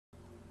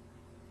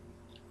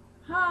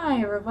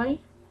Hi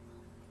everybody,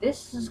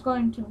 this is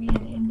going to be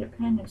an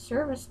independent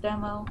service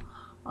demo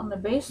on the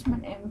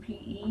basement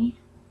MPE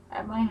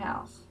at my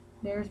house.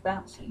 There's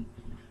Bouncy.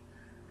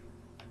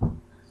 I've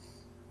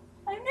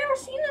never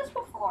seen this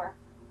before.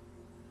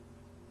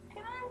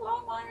 Can I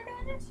vlog while you're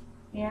doing this?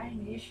 Yeah,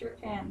 you sure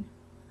can.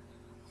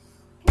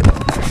 Can you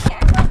hold the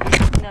camera?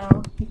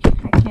 No,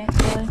 I can't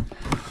really.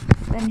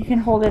 Then you can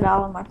hold it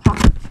out in my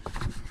pocket.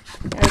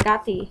 I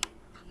got the,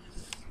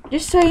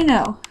 just so you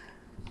know,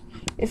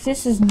 if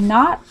this is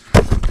not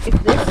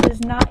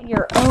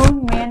your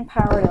own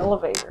man-powered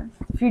elevator,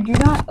 if you do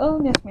not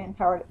own this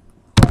man-powered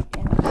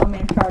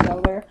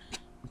elevator,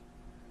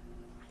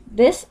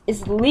 this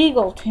is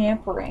legal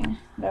tampering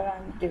that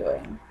I'm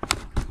doing.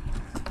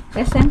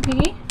 This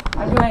MPE,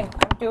 I'm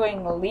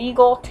doing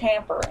legal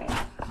tampering.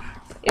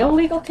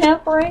 Illegal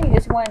tampering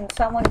is when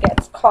someone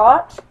gets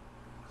caught,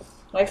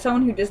 like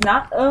someone who does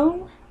not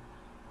own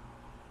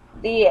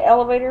the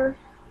elevator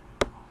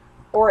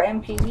or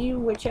MPE,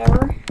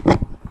 whichever,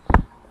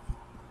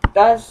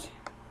 does,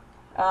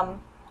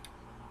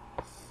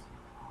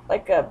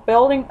 like a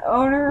building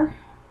owner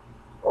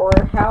or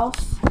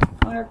house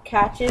owner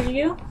catches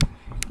you,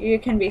 you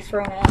can be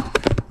thrown out.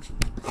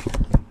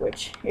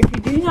 Which, if you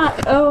do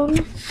not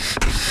own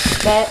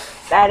that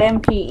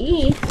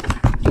MPE,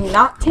 do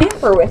not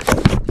tamper with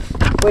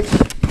it. Which,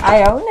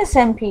 I own this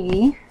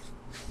MPE.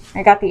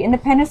 I got the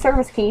independent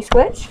service key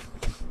switch.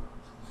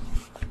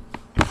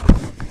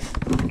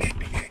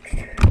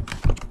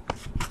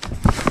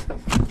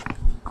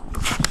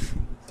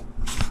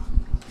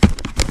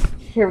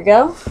 Here we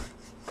go.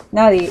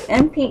 Now the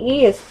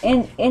MPE is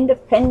in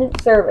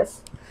independent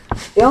service.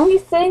 The only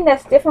thing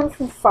that's different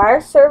from fire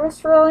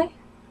service really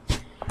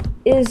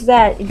is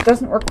that it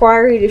doesn't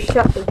require you to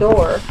shut the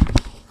door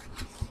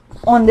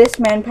on this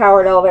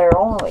man-powered elevator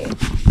only.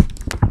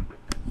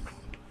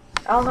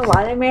 I don't know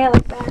why they made it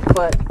like that,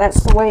 but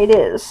that's the way it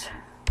is.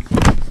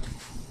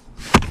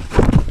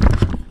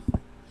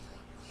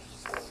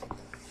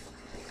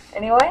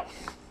 Anyway,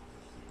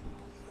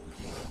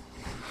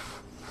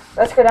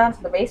 let's go down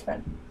to the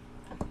basement.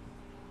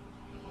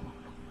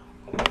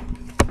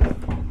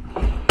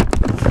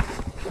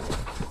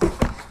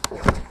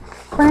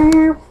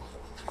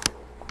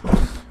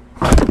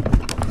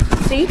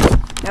 See?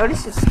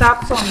 Notice it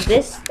stops on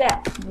this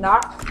step,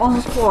 not on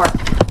the floor.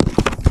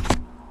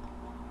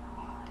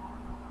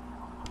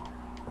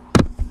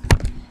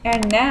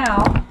 And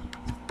now,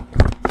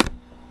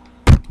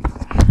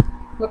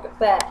 look at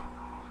that.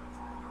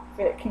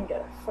 If it can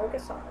get a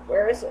focus on it.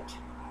 Where is it?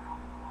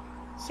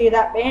 See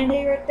that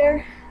band-aid right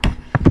there?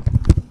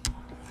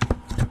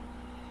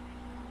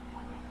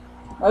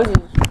 Moses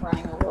is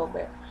running a little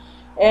bit.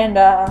 And,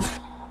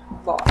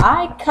 well,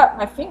 I cut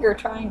my finger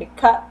trying to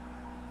cut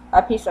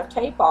a piece of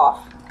tape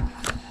off.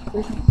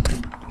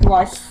 Well,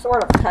 I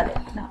sort of cut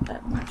it, not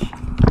that much.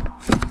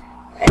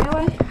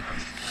 Anyway,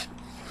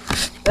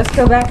 let's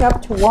go back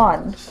up to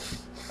 1.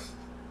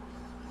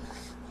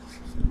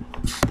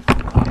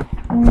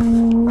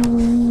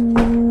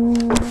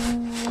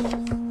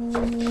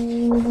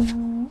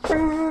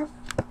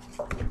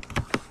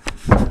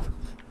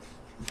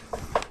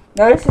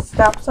 Notice it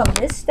stops on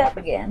this step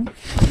again.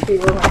 See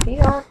where my feet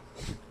are?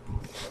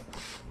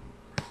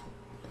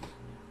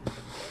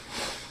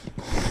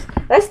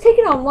 Let's take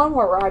it on one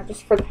more ride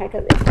just for the heck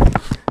of it.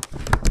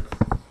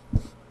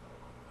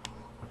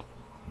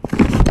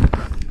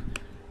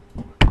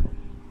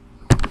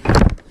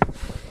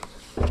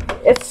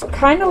 It's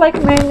kind of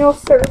like manual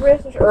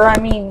service, or I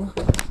mean,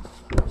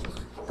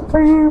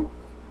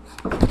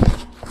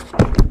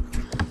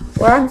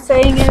 what I'm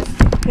saying is,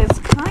 it's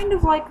kind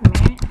of like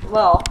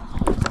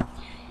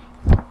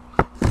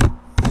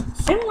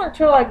similar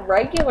to like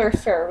regular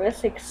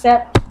service,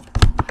 except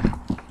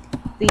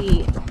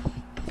the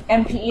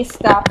MPE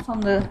stops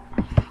on the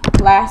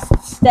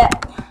last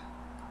step.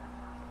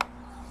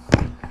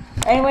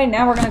 Anyway,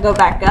 now we're going to go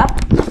back up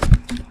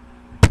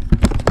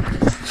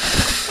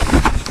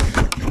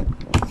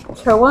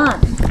to 1.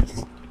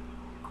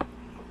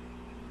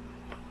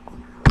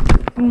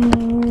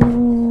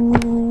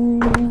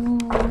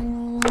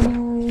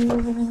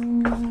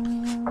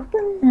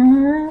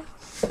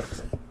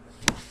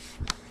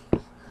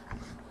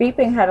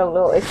 Beeping had a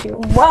little issue.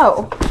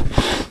 Whoa!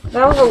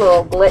 That was a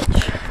little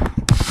glitch.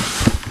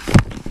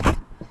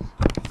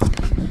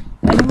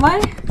 Anyway,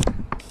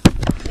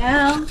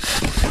 now,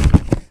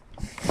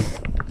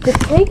 to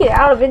take it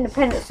out of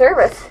independent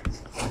service,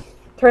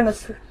 turn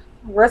this,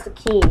 where's the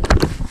key?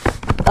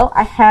 Oh,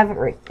 I have it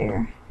right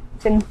there.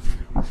 It's in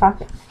my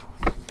pocket.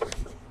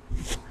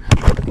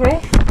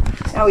 Okay,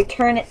 now we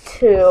turn it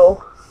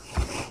to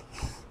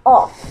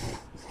off.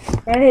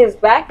 And it is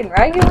back in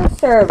regular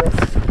service.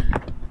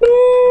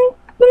 Boom,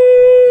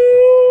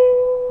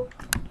 boom.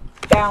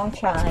 Down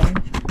chime.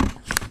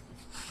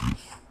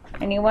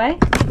 Anyway,